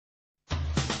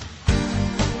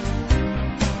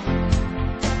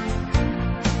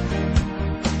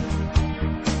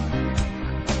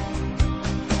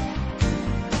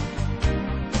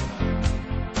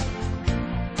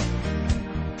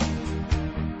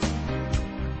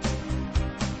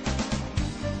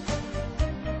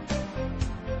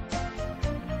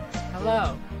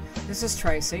Hello, this is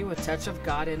Tracy with Touch of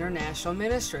God International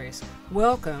Ministries.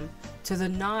 Welcome to the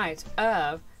night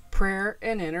of prayer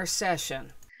and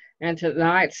intercession. And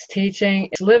tonight's teaching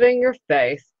is living your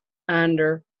faith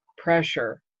under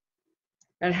pressure.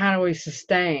 And how do we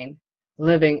sustain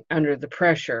living under the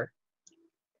pressure?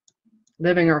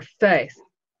 Living our faith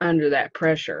under that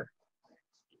pressure.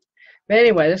 But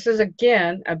anyway, this is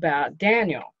again about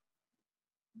Daniel.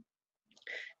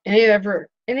 Any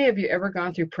of you ever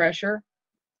gone through pressure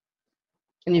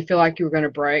and you feel like you were going to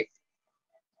break?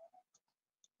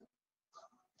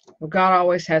 Well, God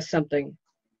always has something,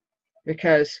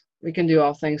 because we can do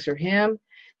all things through Him.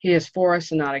 He is for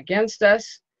us and not against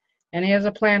us, and He has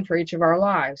a plan for each of our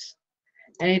lives.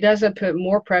 And He doesn't put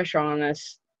more pressure on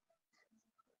us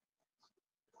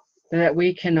that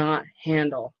we cannot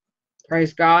handle.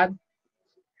 Praise God,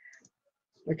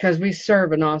 because we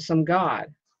serve an awesome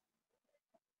God.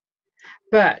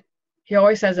 But He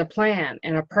always has a plan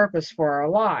and a purpose for our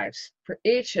lives, for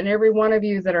each and every one of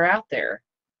you that are out there,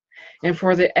 and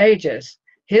for the ages.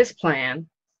 His plan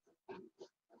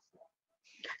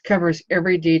covers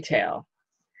every detail,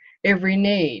 every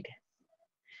need,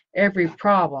 every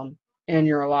problem in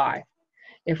your life,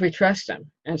 if we trust Him.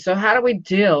 And so how do we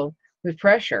deal with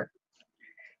pressure?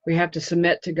 We have to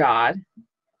submit to God,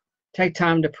 take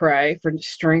time to pray for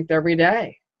strength every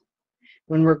day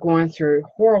when we're going through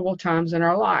horrible times in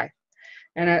our life.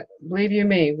 And believe you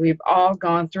me, we've all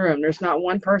gone through them. There's not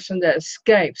one person that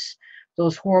escapes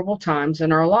those horrible times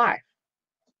in our life.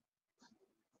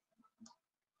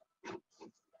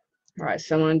 All right,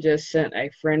 someone just sent a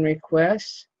friend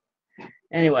request.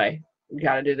 Anyway, we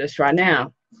got to do this right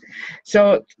now.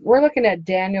 So we're looking at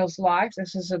Daniel's life.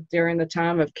 This is during the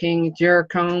time of King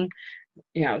Darius,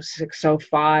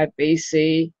 605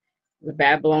 BC. The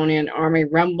Babylonian army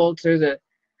rumbled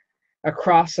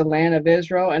across the land of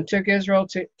Israel and took Israel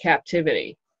to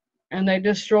captivity. And they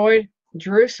destroyed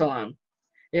Jerusalem.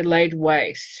 It laid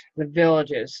waste the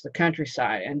villages, the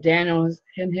countryside, and Daniel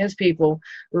and his people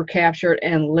were captured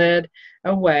and led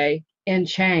away in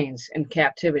chains in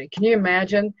captivity. Can you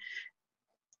imagine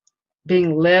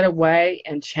being led away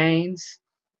in chains?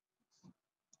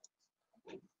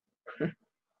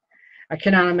 I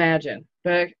cannot imagine,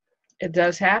 but it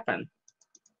does happen.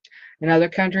 In other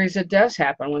countries, it does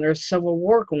happen when there's civil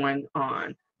war going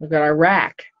on. Look at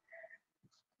Iraq.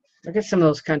 Look at some of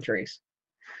those countries.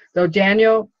 Though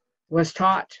Daniel was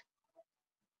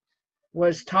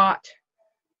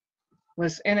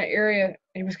in an area,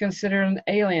 he was considered an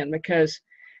alien because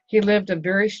he lived a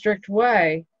very strict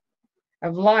way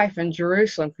of life in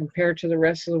Jerusalem compared to the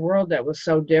rest of the world that was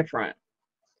so different.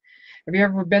 Have you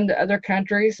ever been to other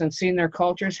countries and seen their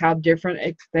cultures, how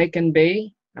different they can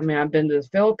be? I mean, I've been to the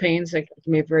Philippines. They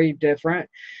can be very different.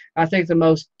 I think the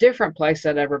most different place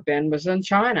I'd ever been was in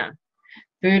China.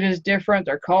 Food is different.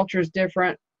 Their culture is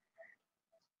different.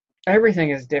 Everything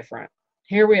is different.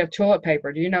 Here we have toilet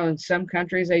paper. Do you know in some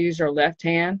countries they use their left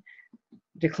hand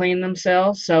to clean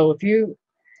themselves? So if you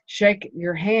shake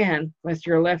your hand with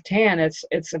your left hand,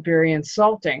 it's very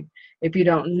insulting if you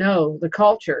don't know the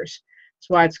cultures. That's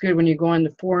why it's good when you go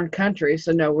into foreign countries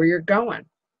to know where you're going.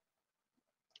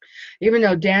 Even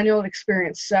though Daniel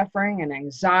experienced suffering and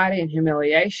anxiety and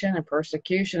humiliation and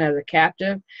persecution as a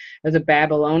captive of the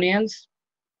Babylonians,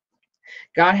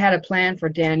 God had a plan for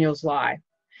Daniel's life.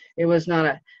 It was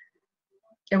not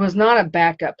a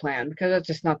backup plan, because that's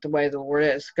just not the way the Lord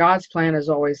is. God's plan is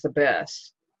always the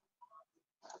best.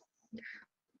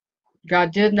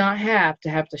 God did not have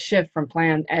to shift from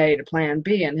plan A to plan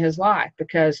B in his life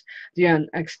because the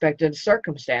unexpected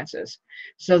circumstances.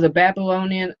 So the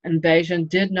Babylonian invasion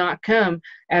did not come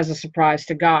as a surprise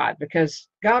to God, because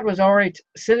God was already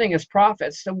sending his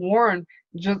prophets to warn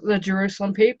the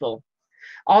Jerusalem people.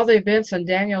 All the events in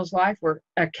Daniel's life were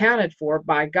accounted for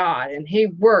by God, and he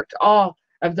worked all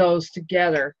of those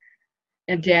together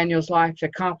in Daniel's life to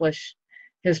accomplish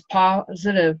his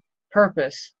positive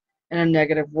purpose in a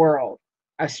negative world,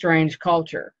 a strange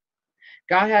culture.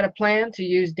 God had a plan to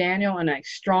use Daniel in a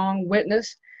strong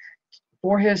witness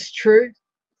for his truth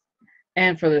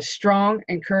and for the strong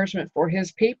encouragement for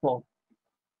his people,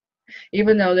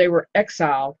 even though they were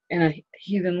exiled in a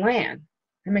heathen land.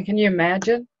 I mean, can you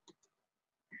imagine?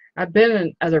 I've been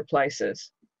in other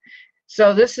places.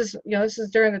 So this is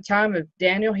during the time of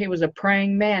Daniel. He was a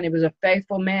praying man. He was a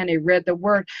faithful man. He read the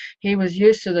word. He was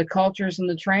used to the cultures and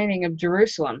the training of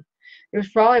Jerusalem. He was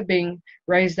probably being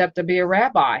raised up to be a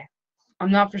rabbi.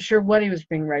 I'm not for sure what he was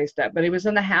being raised up, but he was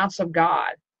in the house of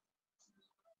God.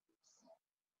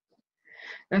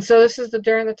 And so this is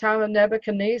during the time of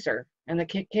Nebuchadnezzar. And the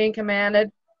king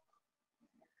commanded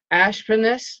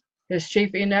Ashpenaz, his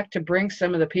chief eunuch, to bring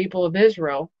some of the people of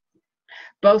Israel,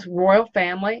 both royal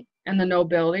family and the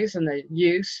nobilities and the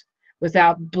youths,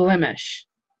 without blemish,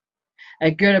 a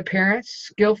good appearance,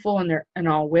 skillful in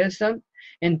all wisdom,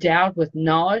 endowed with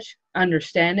knowledge,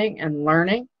 understanding, and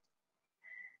learning,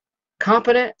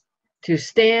 competent to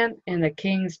stand in the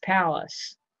king's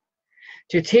palace,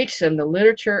 to teach them the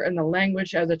literature and the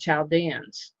language of the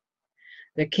Chaldeans.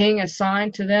 The king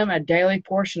assigned to them a daily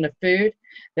portion of food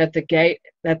that the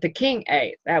king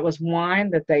ate. That was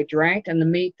wine that they drank and the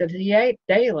meat that he ate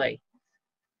daily.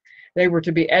 They were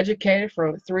to be educated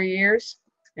for 3 years,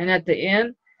 and at the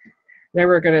end, they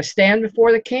were going to stand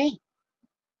before the king.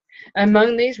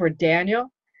 Among these were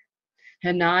Daniel,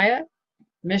 Hananiah,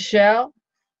 Mishael,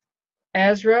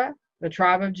 Ezra, the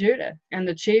tribe of Judah, and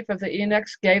the chief of the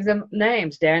eunuchs gave them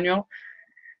names. Daniel,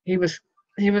 he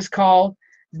was called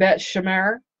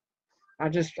Bet-Shemer. I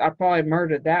probably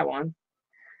murdered that one.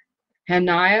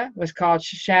 Hananiah was called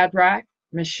Shadrach.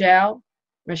 Mishael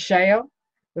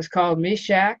was called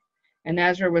Meshach, and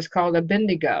Ezra was called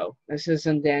Abednego. This is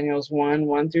in Daniel's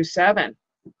 1:1-7.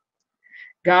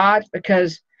 God,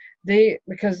 because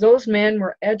those men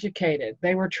were educated,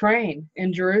 they were trained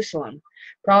in Jerusalem,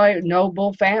 probably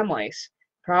noble families,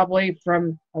 probably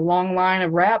from a long line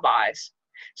of rabbis.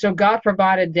 So God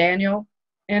provided Daniel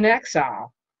in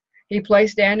exile. He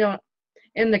placed Daniel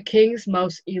in the king's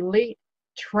most elite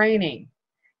training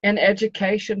and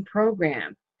education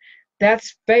program.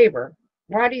 That's favor.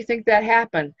 Why do you think that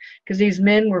happened? Because these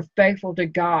men were faithful to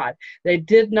God. They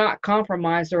did not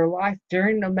compromise their life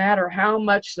no matter how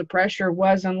much the pressure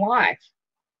was in life.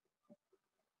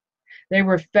 They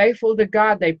were faithful to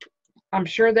God. I'm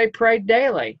sure they prayed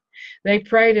daily. They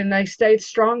prayed and they stayed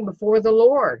strong before the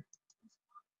Lord.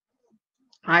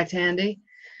 Hi, Tandy.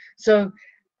 So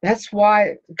that's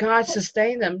why God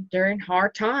sustained them during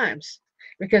hard times,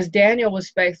 because Daniel was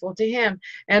faithful to him.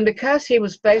 And because he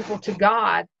was faithful to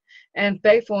God and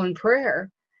faithful in prayer,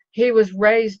 he was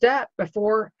raised up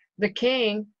before the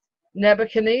king.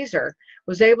 Nebuchadnezzar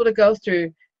was able to go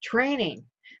through training,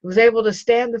 was able to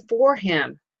stand before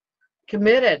him,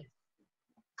 committed.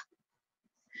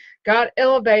 God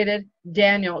elevated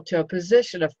Daniel to a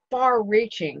position of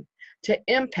far-reaching to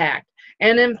impact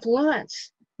and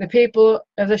influence the people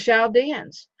of the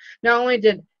Chaldeans. Not only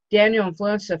did Daniel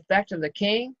influence the effect of the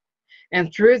king,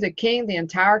 and through the king, the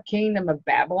entire kingdom of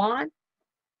Babylon,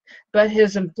 but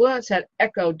his influence had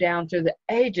echoed down through the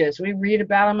ages. We read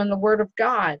about him in the Word of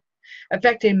God,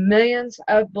 affecting millions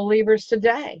of believers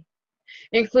today,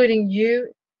 including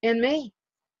you and me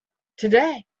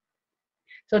today.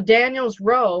 So Daniel's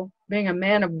role, being a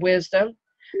man of wisdom,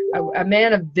 a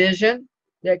man of vision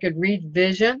that could read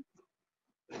vision,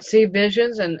 see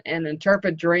visions, and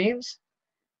interpret dreams.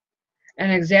 An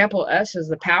example of us is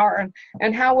the power.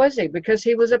 And how was he? Because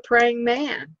he was a praying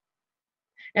man.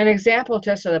 An example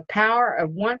to us of the power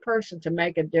of one person to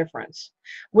make a difference.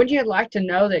 Wouldn't you like to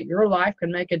know that your life can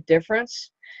make a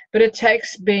difference? But it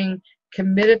takes being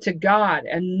committed to God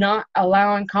and not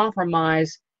allowing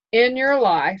compromise in your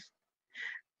life,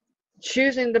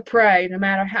 choosing to pray no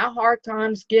matter how hard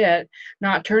times get,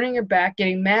 not turning your back,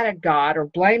 getting mad at God, or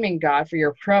blaming God for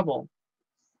your trouble.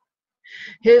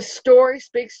 His story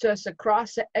speaks to us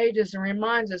across the ages and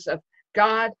reminds us of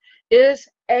God is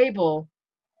able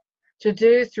to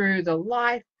do through the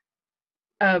life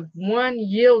of one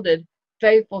yielded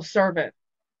faithful servant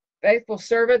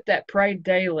that prayed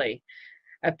daily,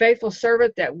 a faithful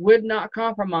servant that would not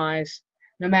compromise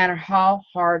no matter how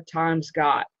hard times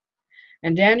got.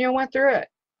 And Daniel went through it.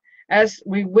 As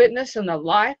we witness in the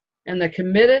life and the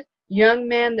committed young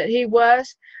man that he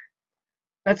was,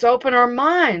 let's open our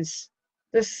minds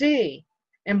to see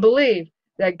and believe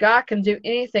that God can do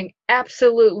anything,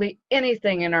 absolutely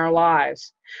anything in our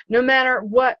lives. No matter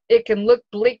what, it can look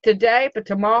bleak today, but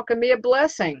tomorrow can be a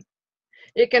blessing.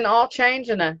 It can all change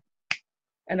in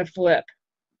a flip,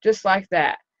 just like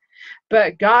that.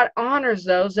 But God honors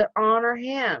those that honor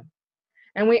him.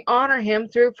 And we honor him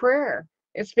through prayer.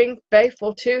 It's being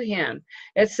faithful to him.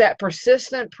 It's that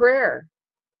persistent prayer.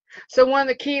 So one of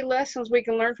the key lessons we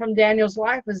can learn from Daniel's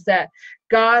life is that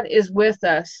God is with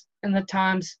us in the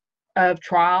times of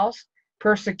trials,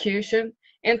 persecution,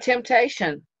 and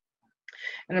temptation.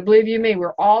 And I believe you me,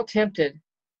 we're all tempted.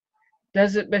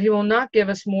 But he will not give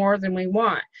us more than we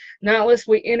want. Not unless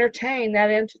we entertain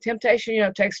that temptation.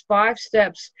 It takes 5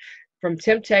 steps from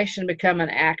temptation to become an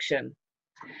action.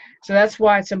 So that's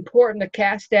why it's important to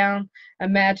cast down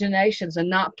imaginations and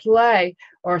not play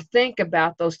or think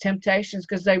about those temptations,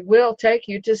 because they will take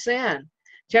you to sin.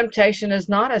 Temptation is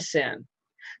not a sin.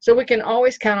 So we can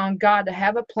always count on God to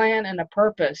have a plan and a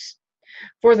purpose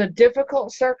for the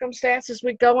difficult circumstances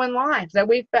we go in life, that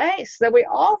we face, that we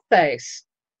all face,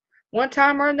 one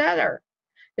time or another.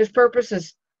 His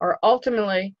purposes are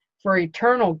ultimately for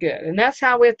eternal good. And that's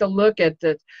how we have to look at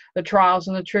the trials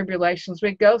and the tribulations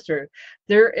we go through.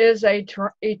 There is a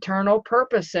eternal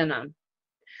purpose in them.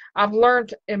 I've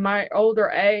learned in my older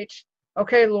age,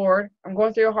 okay, Lord, I'm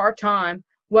going through a hard time.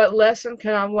 What lesson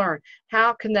can I learn?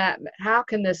 How can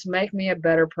this make me a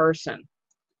better person?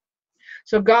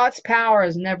 So God's power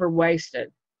is never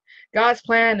wasted. God's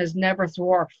plan is never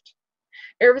thwarted.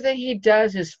 Everything he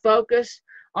does is focused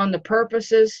on the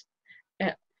purposes,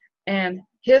 and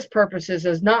his purposes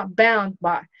is not bound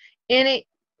by any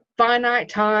finite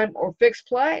time or fixed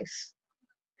place.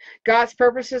 God's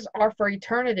purposes are for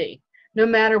eternity, no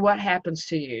matter what happens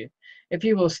to you. If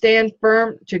you will stand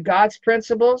firm to God's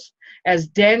principles, as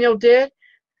Daniel did,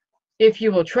 if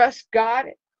you will trust God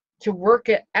to work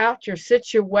it out your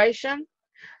situation,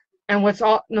 and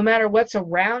no matter what's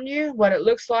around you, what it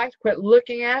looks like, quit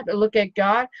looking at it, but look at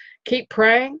God. Keep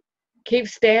praying, keep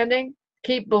standing,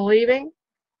 keep believing.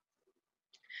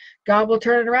 God will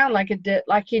turn it around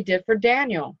like he did for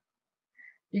Daniel.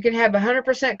 You can have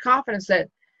 100% confidence that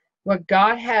what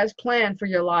God has planned for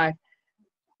your life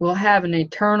will have an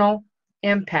eternal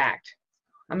impact.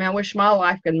 I mean, I wish my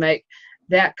life could make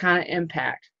that kind of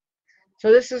impact.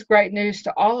 So this is great news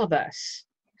to all of us.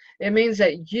 It means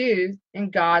that you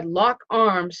and God lock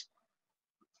arms,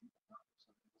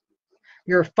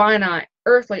 your finite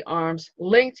earthly arms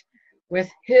linked with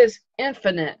his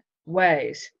infinite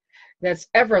ways. That's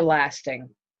everlasting,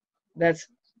 that's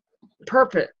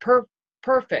perfect,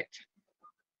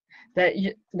 that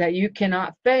you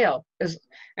cannot fail.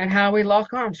 And how we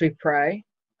lock arms, we pray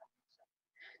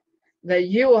that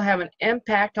you will have an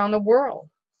impact on the world.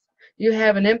 You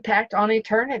have an impact on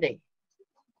eternity.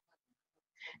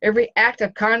 Every act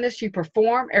of kindness you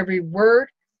perform, every word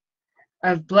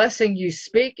of blessing you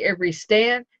speak, every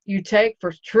stand you take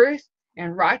for truth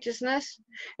and righteousness,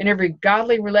 and every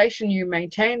godly relation you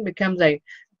maintain becomes a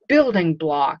building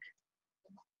block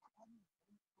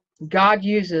God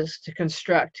uses to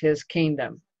construct his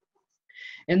kingdom.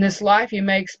 In this life, you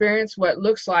may experience what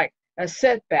looks like a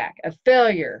setback, a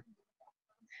failure,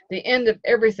 the end of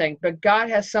everything, but God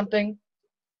has something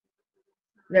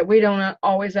that we don't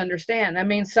always understand. I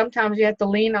mean, sometimes you have to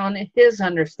lean on his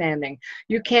understanding.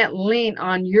 You can't lean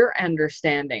on your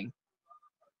understanding.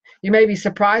 You may be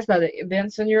surprised by the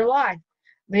events in your life,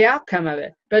 the outcome of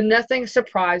it, but nothing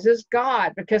surprises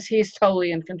God because he's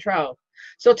totally in control.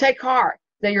 So take heart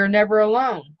that you're never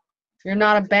alone. You're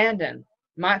not abandoned.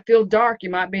 It might feel dark. You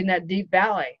might be in that deep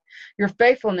valley. Your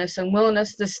faithfulness and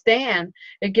willingness to stand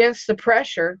against the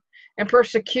pressure and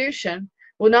persecution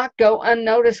will not go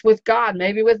unnoticed with God.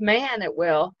 Maybe with man it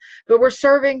will, but we're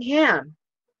serving him.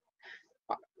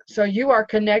 So you are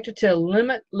connected to a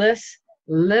limitless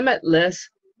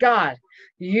God.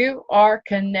 You are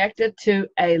connected to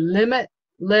a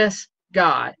limitless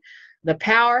God. The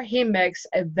power he makes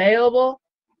available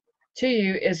to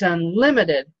you is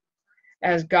unlimited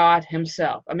as God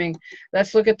himself. I mean,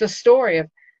 let's look at the story of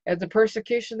the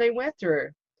persecution they went through.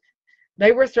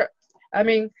 They were,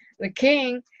 the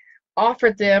king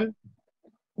offered them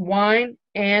wine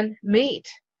and meat,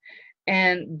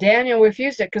 and Daniel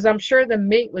refused it because I'm sure the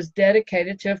meat was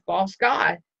dedicated to a false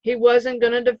god. He wasn't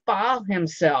going to defile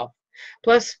himself.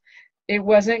 Plus, it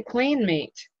wasn't clean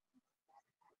meat.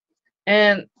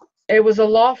 And it was a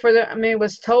law for them. I mean, it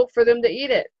was told for them to eat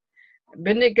it.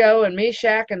 Abednego and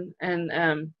Meshach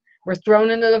and were thrown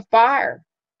into the fire,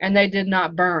 and they did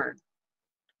not burn.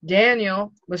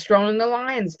 Daniel was thrown in the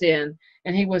lion's den,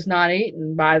 and he was not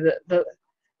eaten by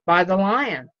the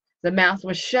lion. The mouth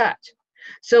was shut.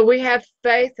 So we have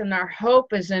faith, and our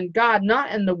hope is in God,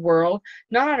 not in the world,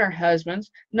 not on our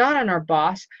husbands, not on our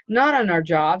boss, not on our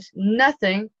jobs.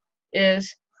 Nothing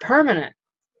is permanent.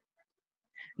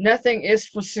 Nothing is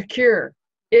for secure,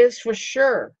 is for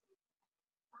sure.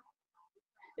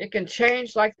 It can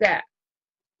change like that.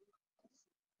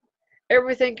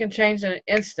 Everything can change in an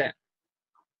instant.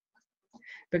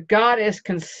 But God is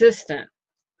consistent.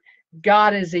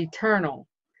 God is eternal.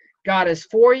 God is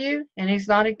for you, and he's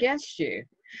not against you.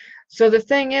 So the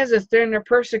thing is during the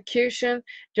persecution,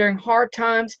 during hard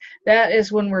times, that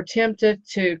is when we're tempted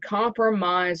to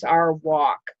compromise our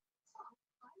walk.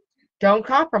 Don't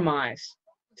compromise.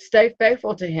 Stay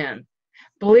faithful to him.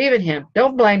 Believe in him.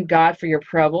 Don't blame God for your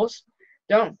troubles.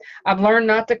 I've learned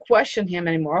not to question him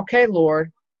anymore. Okay,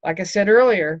 Lord, like I said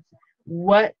earlier,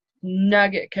 what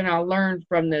nugget can I learn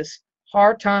from this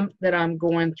hard time that I'm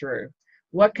going through?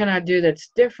 What can I do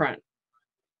that's different?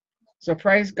 So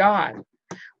praise God.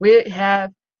 We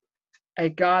have a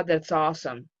God that's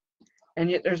awesome. And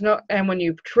yet and when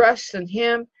you trust in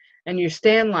him and you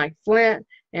stand like flint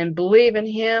and believe in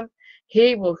him,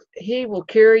 he will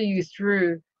carry you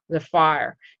through the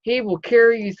fire. He will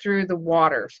carry you through the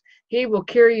waters. He will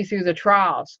carry you through the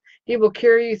trials. He will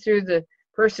carry you through the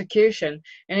persecution,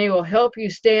 and he will help you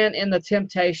stand in the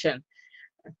temptation.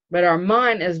 But our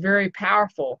mind is very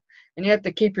powerful, and you have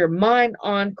to keep your mind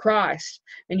on Christ,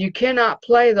 and you cannot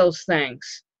play those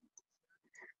things,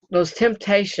 those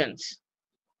temptations,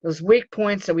 those weak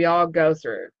points that we all go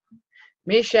through.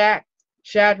 Meshach,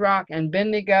 Shadrach, and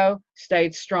Abednego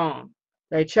stayed strong.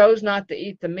 They chose not to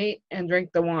eat the meat and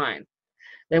drink the wine.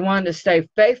 They wanted to stay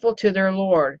faithful to their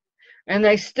Lord, and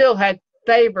they still had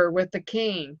favor with the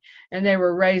king, and they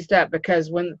were raised up,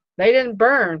 because when they didn't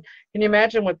burn, can you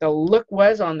imagine what the look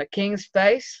was on the king's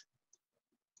face?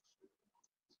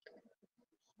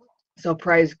 So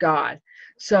praise God.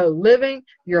 So living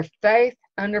your faith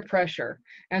under pressure,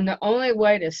 and the only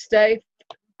way to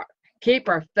keep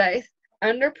our faith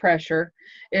under pressure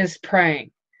is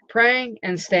praying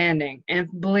and standing and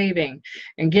believing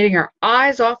and getting our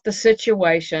eyes off the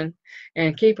situation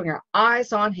and keeping our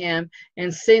eyes on him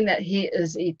and seeing that he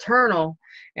is eternal,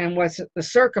 and what the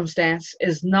circumstance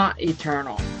is not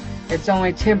eternal. It's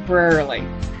only temporarily.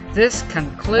 This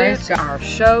concludes our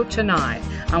show tonight.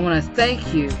 I want to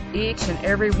thank you, each and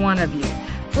every one of you.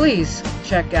 Please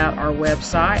check out our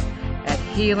website at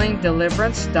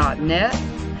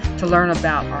healingdeliverance.net to learn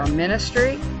about our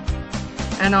ministry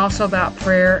and also about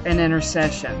prayer and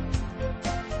intercession.